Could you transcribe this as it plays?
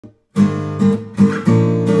Hey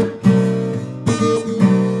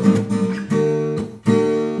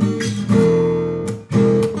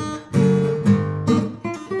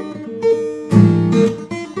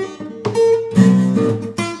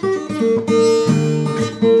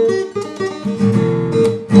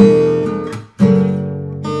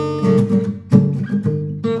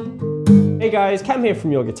guys, Cam here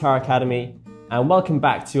from your Guitar Academy, and welcome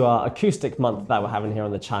back to our acoustic month that we're having here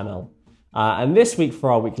on the channel. And this week for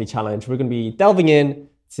our weekly challenge, we're going to be delving in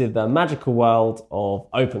to the magical world of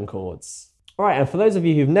open chords. All right, and for those of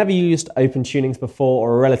you who've never used open tunings before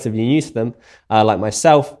or are relatively new to them, like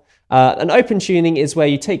myself, an open tuning is where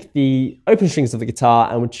you take the open strings of the guitar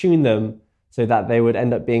and would tune them so that they would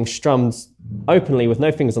end up being strummed openly with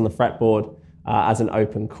no fingers on the fretboard, as an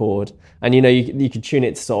open chord. And you could tune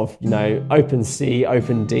it to sort of, open C,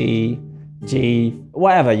 open D, G,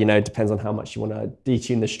 whatever, depends on how much you want to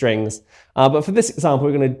detune the strings. But for this example,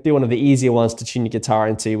 we're going to do one of the easier ones to tune your guitar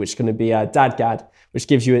into, which is going to be a Dadgad, which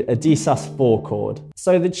gives you a D sus4 chord.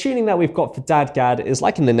 So the tuning that we've got for Dadgad is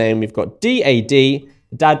like in the name, we've got D, A, D,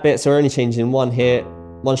 the Dad bit, so we're only changing one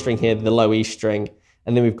string here, the low E string,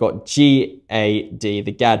 and then we've got G, A, D,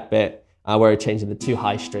 the Gad bit, where we're changing the two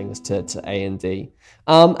high strings to A and D.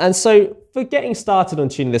 And so for getting started on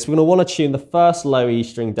tuning this, we're going to want to tune the first low E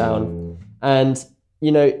string down. And,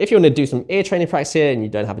 if you want to do some ear training practice here and you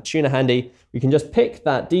don't have a tuner handy, we can just pick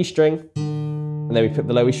that D string and then we pick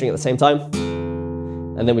the low E string at the same time.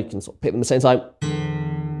 And then we can sort of pick them at the same time.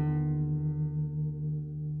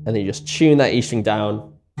 And then you just tune that E string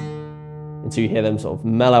down until you hear them sort of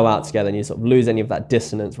mellow out together and you sort of lose any of that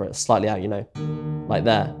dissonance where it's slightly out, like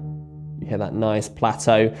there. You hear that nice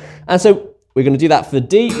plateau. And so we're going to do that for the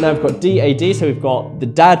D. Now we've got D, A, D, so we've got the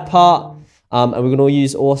Dad part, and we're going to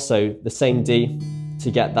use also the same D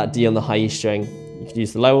to get that D on the high E string. You could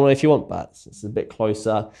use the lower one if you want, but it's a bit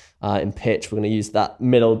closer in pitch. We're going to use that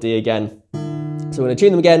middle D again. So we're going to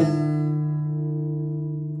tune them again,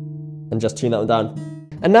 and just tune that one down.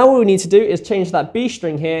 And now what we need to do is change that B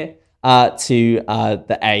string here to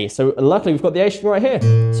the A. So luckily we've got the A string right here.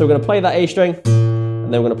 So we're going to play that A string,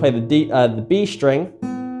 and then we're going to play the B string.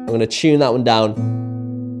 I'm going to tune that one down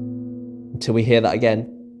until we hear that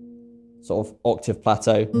again, sort of octave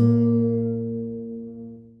plateau.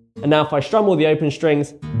 And now if I strum all the open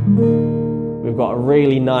strings, we've got a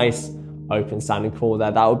really nice open sounding chord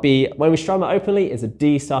there. That would be, when we strum it openly, is a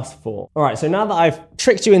D sus4. All right, so now that I've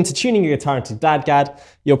tricked you into tuning your guitar into Dadgad,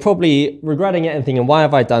 you're probably regretting it and thinking, why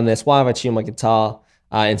have I done this? Why have I tuned my guitar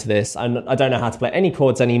into this? I don't know how to play any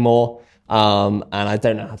chords anymore. And I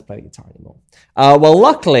don't know how to play the guitar anymore. Well,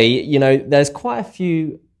 luckily, there's quite a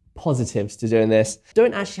few positives to doing this. You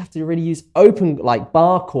don't actually have to really use open, like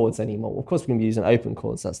bar chords anymore. Of course, we can be using open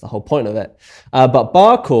chords. That's the whole point of it. But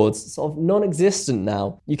bar chords, sort of non-existent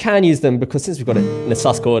now. You can use them because since we've got it in a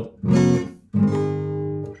sus chord,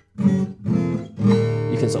 you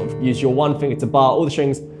can sort of use your one finger to bar all the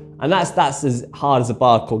strings. And that's as hard as a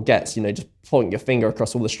bar chord gets, just pointing your finger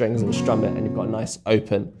across all the strings and strum it, and you've got a nice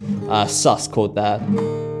open sus chord there.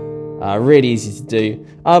 Really easy to do.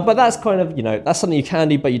 But that's kind of, that's something you can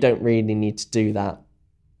do, but you don't really need to do that.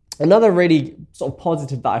 Another really sort of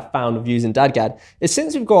positive that I found of using Dadgad is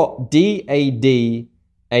since we've got D, A, D,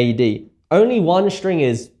 A, D, only one string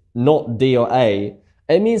is not D or A,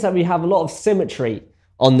 it means that we have a lot of symmetry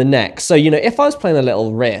on the neck. So, if I was playing a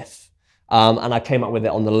little riff, and I came up with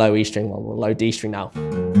it on the low E string, well, the low D string now,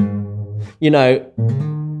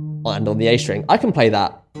 and on the A string, I can play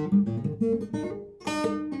that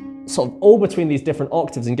sort of all between these different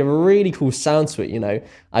octaves and give a really cool sound to it,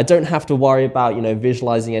 I don't have to worry about,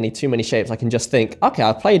 visualizing too many shapes. I can just think, okay,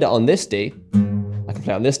 I've played it on this D, I can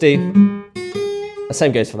play it on this D, the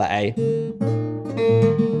same goes for that A.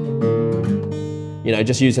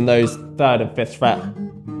 Just using those 3rd and 5th fret.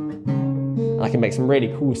 I can make some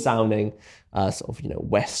really cool sounding, sort of,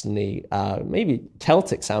 westerny, maybe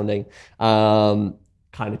Celtic sounding kind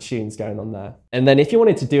of tunes going on there. And then if you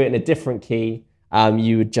wanted to do it in a different key,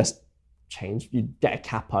 you would just you'd get a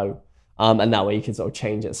capo, and that way you can sort of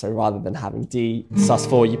change it. So rather than having D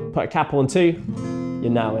sus4, you put a capo on 2, you're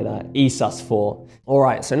now in E sus4. All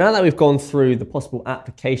right, so now that we've gone through the possible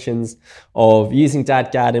applications of using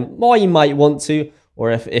Dadgad and why you might want to,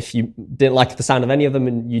 or if you didn't like the sound of any of them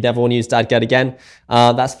and you never want to use Dadgad again,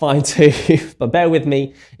 that's fine too. But bear with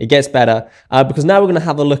me, it gets better. Because now we're going to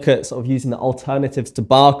have a look at sort of using the alternatives to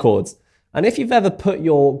bar chords. And if you've ever put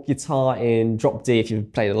your guitar in drop D, if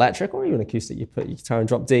you've played electric or even acoustic, you put your guitar in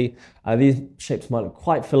drop D, these shapes might look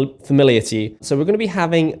quite familiar to you. So we're going to be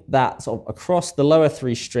having that sort of across the lower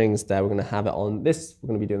 3 strings there. We're going to have it on this. We're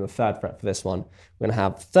going to be doing the 3rd fret for this one. We're going to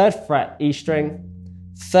have 3rd fret E string,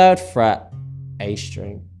 3rd fret A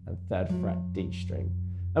string, and 3rd fret D string.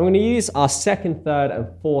 I'm going to use our 2nd, 3rd, and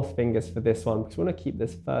 4th fingers for this one because we want to keep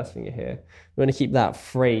this 1st finger here. We want to keep that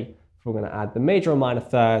free. We're going to add the major or minor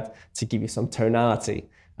 3rd to give you some tonality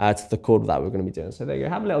to the chord that we're going to be doing. So there you go.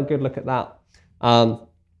 Have a little good look at that.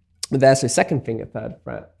 There, so 2nd finger, 3rd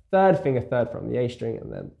fret, 3rd finger, 3rd fret on the A string,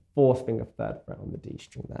 and then 4th finger, 3rd fret on the D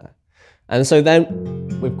string there. And so then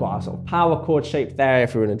we've got our sort of power chord shape there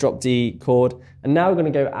if we're in a drop D chord. And now we're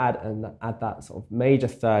going to go add that sort of major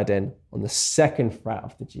 3rd in on the 2nd fret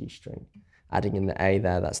of the G string. Adding in the A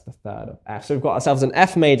there, that's the 3rd of F. So we've got ourselves an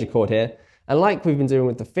F major chord here. And like we've been doing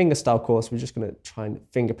with the fingerstyle course, we're just going to try and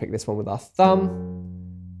finger pick this one with our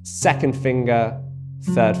thumb, 2nd finger,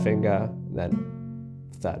 3rd finger, and then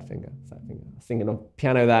 3rd finger, 3rd finger. Thinking of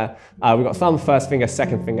piano there. We've got thumb, 1st finger,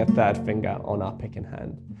 2nd finger, 3rd finger on our picking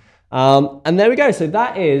hand. And there we go. So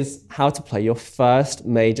that is how to play your 1st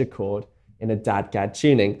major chord in a dad-gad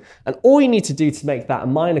tuning. And all you need to do to make that a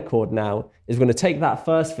minor chord now is we're going to take that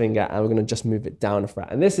 1st finger and we're going to just move it down a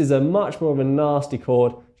fret. And this is a much more of a nasty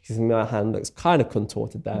chord because my hand looks kind of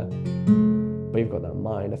contorted there. We've got that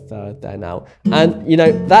minor 3rd there now. And you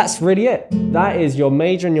know, that's really it. That is your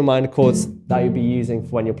major and your minor chords that you'll be using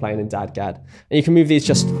for when you're playing in dad-gad. And you can move these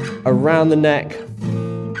just around the neck,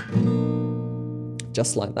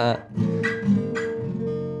 just like that.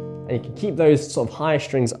 And you can keep those sort of higher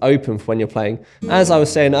strings open for when you're playing. As I was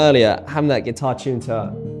saying earlier, having that guitar tuned to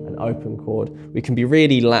an open chord, we can be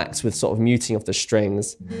really lax with sort of muting of the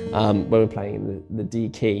strings when we're playing in the D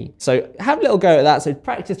key. So have a little go at that. So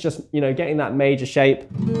practice just, you know, getting that major shape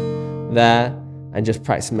there and just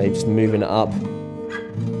practice maybe just moving it up.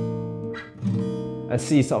 And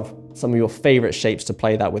see sort of some of your favorite shapes to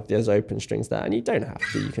play that with those open strings there. And you don't have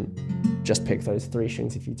to, you can just pick those 3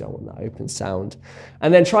 strings if you don't want that open sound.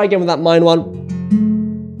 And then try again with that minor one.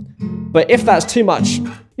 But if that's too much,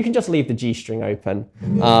 you can just leave the G string open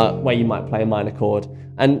where you might play a minor chord.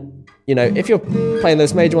 And you know, if you're playing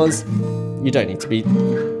those major ones, you don't need to be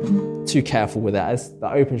too careful with it, as the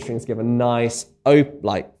open strings give a nice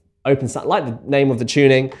open sound, like the name of the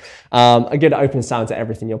tuning, a good open sound to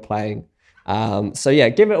everything you're playing. So yeah,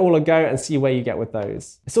 give it all a go and see where you get with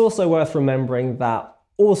those. It's also worth remembering that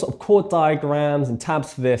all sort of chord diagrams and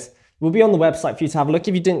tabs for this will be on the website for you to have a look.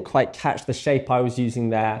 If you didn't quite catch the shape I was using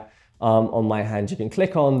there on my hand, you can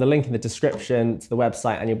click on the link in the description to the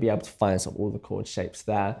website and you'll be able to find sort of all the chord shapes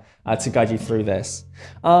there to guide you through this.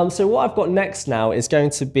 So what I've got next now is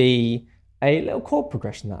going to be a little chord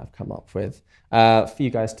progression that I've come up with for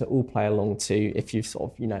you guys to all play along to if you've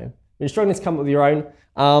sort of, you know, been struggling to come up with your own.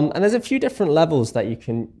 And there's a few different levels that you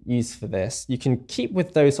can use for this. You can keep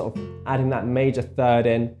with those sort of adding that major 3rd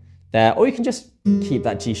in there, or you can just keep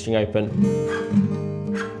that G string open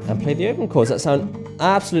and play the open chords that sound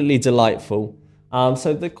absolutely delightful.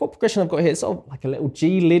 So the chord progression I've got here is sort of like a little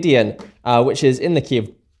G Lydian, which is in the key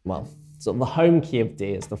of, well, sort of the home key of D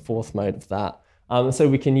is the 4th mode of that. So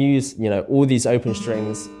we can use, you know, all these open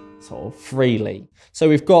strings sort of freely. So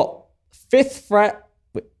we've got 5th fret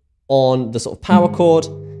on the sort of power chord,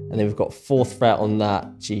 and then we've got 4th fret on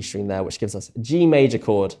that G string there, which gives us a G major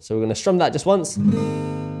chord. So we're going to strum that just once,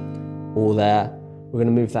 all there. We're going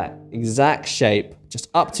to move that exact shape just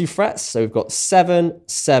up 2 frets. So we've got 7,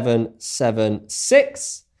 7, 7,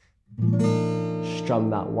 6. Strum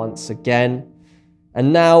that once again.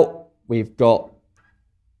 And now we've got,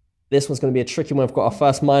 this one's going to be a tricky one. We've got our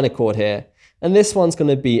first minor chord here. And this one's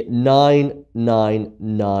going to be 9, 9,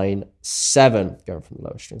 9, 7, going from the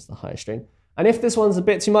lower strings to the higher string. And if this one's a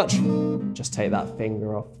bit too much, just take that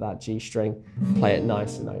finger off that G string, play it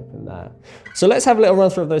nice and open there. So let's have a little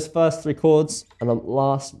run through of those first 3 chords. And a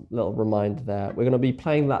last little reminder there, we're going to be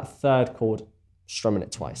playing that 3rd chord, strumming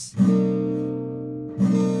it twice. Like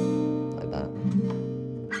that.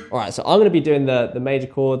 All right, so I'm going to be doing the major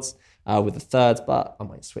chords with the 3rds, but I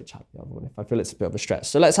might switch up the other one if I feel it's a bit of a stretch.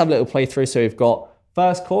 So let's have a little play through. So we've got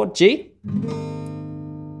first chord, G,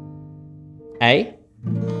 A,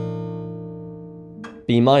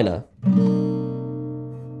 B minor,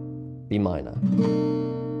 B minor.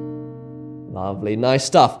 Lovely, nice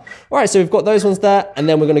stuff. All right, so we've got those ones there, and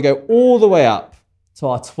then we're gonna go all the way up to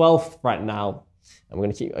our 12th fret now. And we're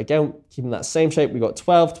gonna keep, again, keeping that same shape. We've got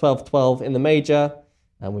 12, 12, 12 in the major,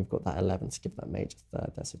 and we've got that 11 to give that major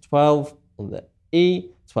 3rd there. So 12 on the E,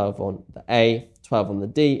 12 on the A, 12 on the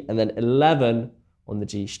D, and then 11 on the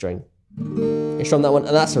G string. You strum that one,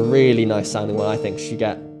 and that's a really nice sounding one, I think. You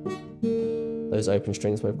get those open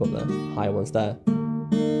strings where we've got the higher ones there.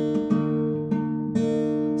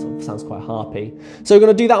 Sort of sounds quite harpy. So we're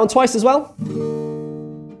gonna do that one twice as well.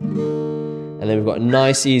 And then we've got a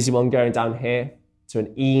nice easy one going down here to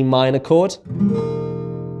an E minor chord,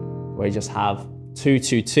 where you just have 2,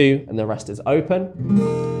 2, 2, and the rest is open.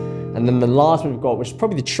 And then the last one we've got, which is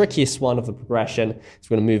probably the trickiest one of the progression, is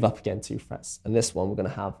we're going to move up again 2 frets. And this one, we're going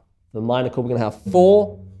to have the minor chord, we're going to have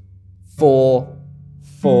 4, 4,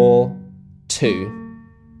 4, 2.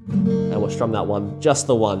 And we'll strum that one just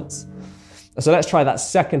the once. So let's try that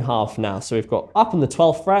second half now. So we've got up on the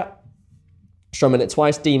 12th fret, strumming it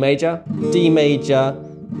twice, D major, D major,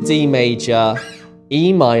 D major,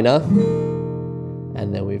 E minor,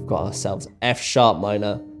 and then we've got ourselves F sharp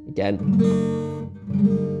minor, again,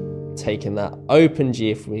 taking that open G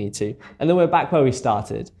if we need to, and then we're back where we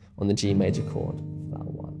started on the G major chord, that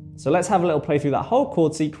one. So let's have a little play through that whole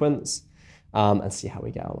chord sequence and see how we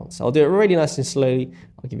get along. So I'll do it really nice and slowly.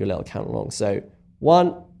 I'll give you a little count along. So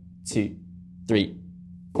 1, 2, 3,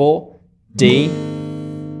 4, D,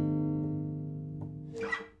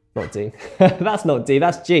 not D, that's not D,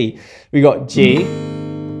 that's G. We got G,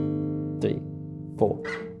 3, 4,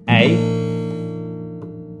 A,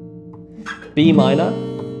 B minor,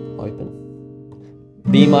 open,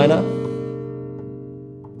 B minor,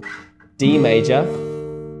 D major,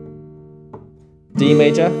 D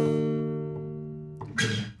major,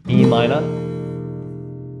 E minor,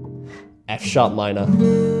 F sharp minor,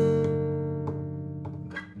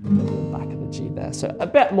 back of the G there. So a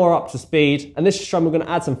bit more up to speed, and this strum we're going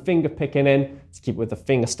to add some finger picking in to keep with the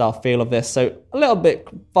finger style feel of this. So a little bit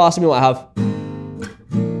faster than we might have.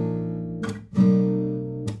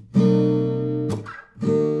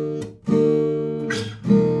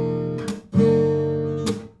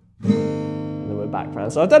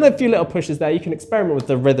 So I've done a few little pushes there. You can experiment with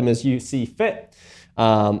the rhythm as you see fit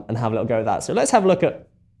and have a little go at that. So let's have a look at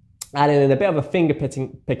adding in a bit of a finger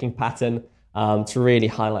picking pattern to really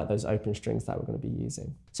highlight those open strings that we're going to be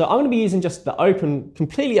using. So I'm going to be using just the open,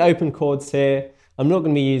 completely open chords here. I'm not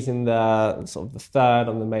going to be using the sort of the third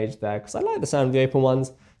on the major there because I like the sound of the open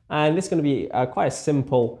ones. And this is going to be quite a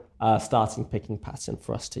simple starting picking pattern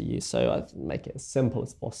for us to use. So I make it as simple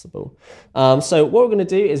as possible. So what we're going to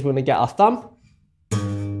do is we're going to get our thumb.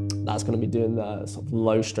 That's going to be doing the sort of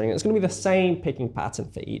low string. It's going to be the same picking pattern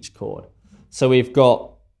for each chord. So we've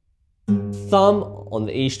got thumb on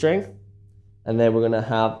the E string, and then we're going to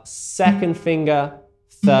have second finger,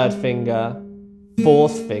 third finger,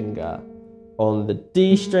 fourth finger on the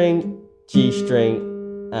D string, G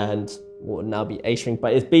string, and what would now be A string,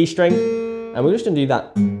 but it's B string. And we're just going to do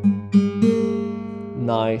that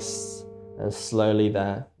nice and slowly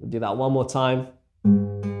there. We'll do that one more time.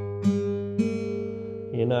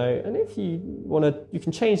 You know, and if you want to, you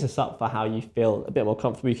can change this up for how you feel a bit more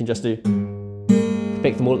comfortable. You can just do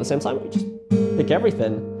pick them all at the same time. You just pick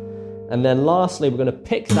everything, and then lastly, we're going to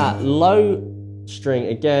pick that low string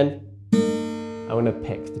again. I'm going to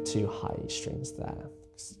pick the 2 high strings there.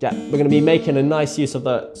 Yeah, we're going to be making a nice use of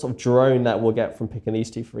the sort of drone that we'll get from picking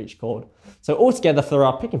these 2 for each chord. So all together for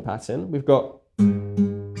our picking pattern, we've got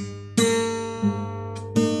 1,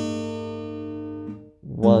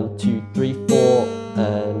 2, 3, 4,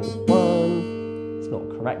 and 1. It's not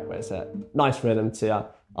correct, but it's a nice rhythm to,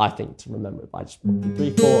 I think, to remember it by just 1, 2,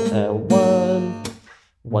 3, 4, and 1.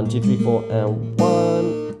 1, 2, 3, 4, and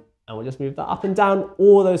 1. And we'll just move that up and down,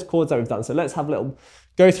 all those chords that we've done. So let's have a little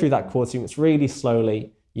go through that chord sequence really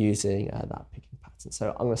slowly using that picking pattern.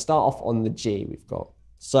 So I'm going to start off on the G we've got.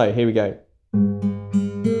 So here we go.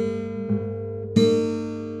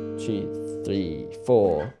 2, 3,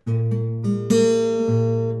 4.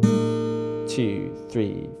 2,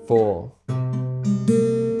 3, 4.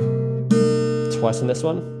 Twice on this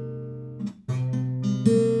one.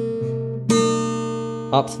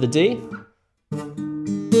 Up to the D. You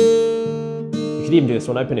could even do this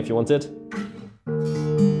one open if you wanted. So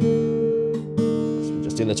we're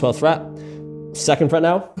just doing the 12th fret. 2nd fret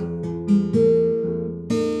now.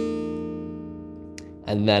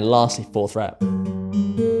 And then lastly, 4th fret.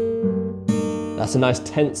 That's a nice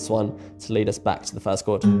tense one to lead us back to the first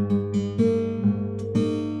chord.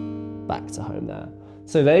 Back to home there.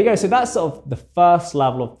 So there you go. So that's sort of the first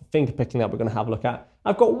level of finger picking that we're going to have a look at.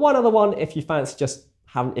 I've got one other one if you fancy just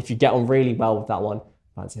having, if you get on really well with that one,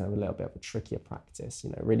 fancy having a little bit of a trickier practice, you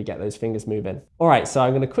know, really get those fingers moving. All right, so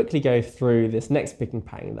I'm going to quickly go through this next picking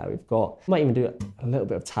pattern that we've got. Might even do a little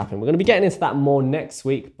bit of tapping. We're going to be getting into that more next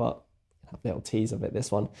week, but have a little tease of it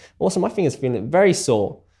this one. Also, my finger's feeling very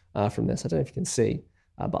sore from this. I don't know if you can see.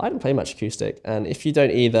 But I don't play much acoustic, and if you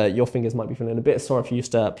don't either, your fingers might be feeling a bit sore if you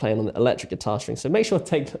used to playing on the electric guitar string. So make sure to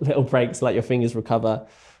take little breaks, let your fingers recover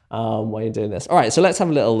while you're doing this. All right, so let's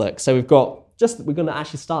have a little look. So we're going to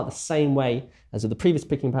actually start the same way as with the previous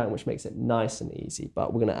picking pattern, which makes it nice and easy,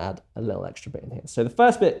 but we're going to add a little extra bit in here. So the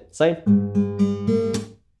first bit, same,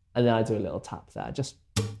 and then I do a little tap there, just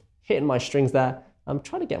hitting my strings there. I'm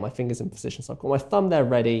trying to get my fingers in position. So I've got my thumb there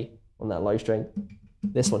ready on that low string.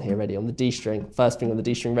 This one here ready on the D string. First finger on the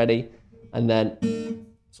D string ready. And then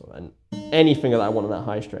any finger that I want on that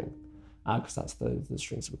high string. Because that's the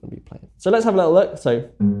strings we're going to be playing. So let's have a little look. So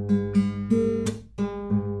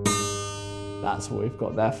that's what we've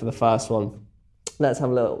got there for the first one. Let's have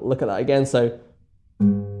a little look at that again. So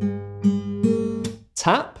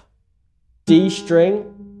tap, D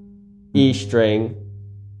string, E string,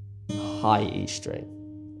 high E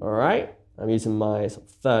string. All right. I'm using my sort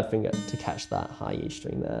of third finger to catch that high E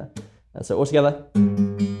string there. And so all together. Nice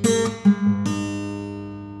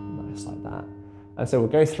like that. And so we'll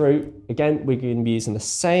go through. Again, we're going to be using the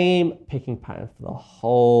same picking pattern for the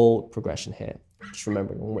whole progression here. Just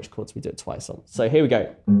remembering on which chords we do it twice on. So here we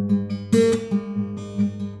go.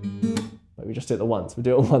 But we just do it once. We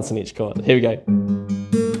do it once on each chord. Here we go.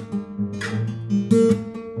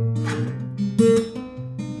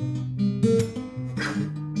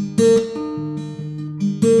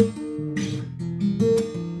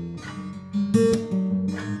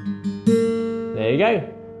 There you go.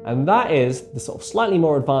 And that is the sort of slightly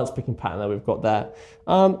more advanced picking pattern that we've got there.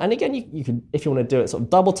 And again, you can, if you want to do it sort of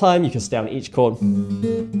double time, you can stay on each chord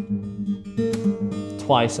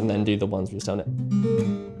twice and then do the ones we've done it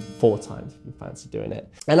 4 times if you fancy doing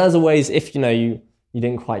it. And as always, if you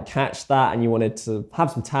didn't quite catch that and you wanted to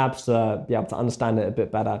have some tabs to be able to understand it a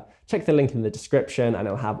bit better, check the link in the description and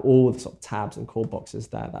it'll have all the sort of tabs and chord boxes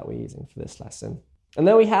there that we're using for this lesson. And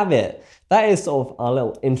there we have it. That is sort of our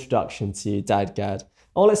little introduction to Dadgad.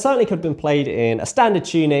 While it certainly could have been played in a standard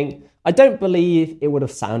tuning, I don't believe it would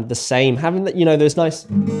have sounded the same. Having that, those nice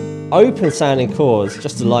open sounding chords,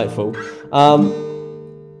 just delightful.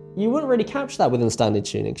 You wouldn't really capture that within standard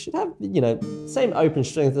tuning. Should have, same open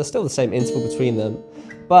strings. There's still the same interval between them.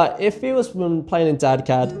 But it feels when playing in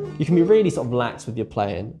Dadgad, you can be really sort of lax with your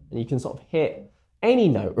playing, and you can sort of hit any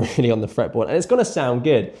note really on the fretboard, and it's going to sound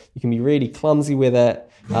good. You can be really clumsy with it.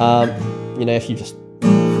 If you just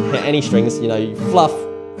hit any strings, you fluff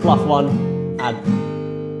one, add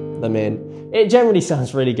them in. It generally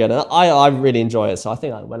sounds really good, and I really enjoy it. So I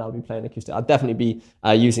think when I'll be playing acoustic, I'll definitely be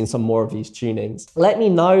using some more of these tunings. Let me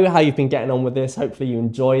know how you've been getting on with this. Hopefully you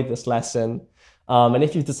enjoyed this lesson. And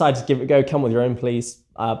if you've decided to give it a go, come with your own piece.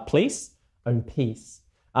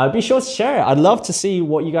 Be sure to share it. I'd love to see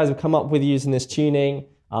what you guys have come up with using this tuning,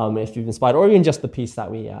 if you've inspired, or even just the piece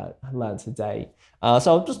that we learned today.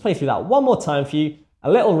 So I'll just play through that one more time for you. A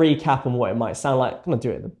little recap on what it might sound like. I'm going to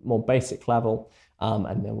do it at the more basic level,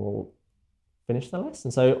 and then we'll finish the lesson.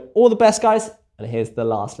 So all the best, guys, and here's the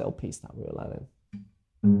last little piece that we were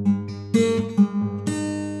learning.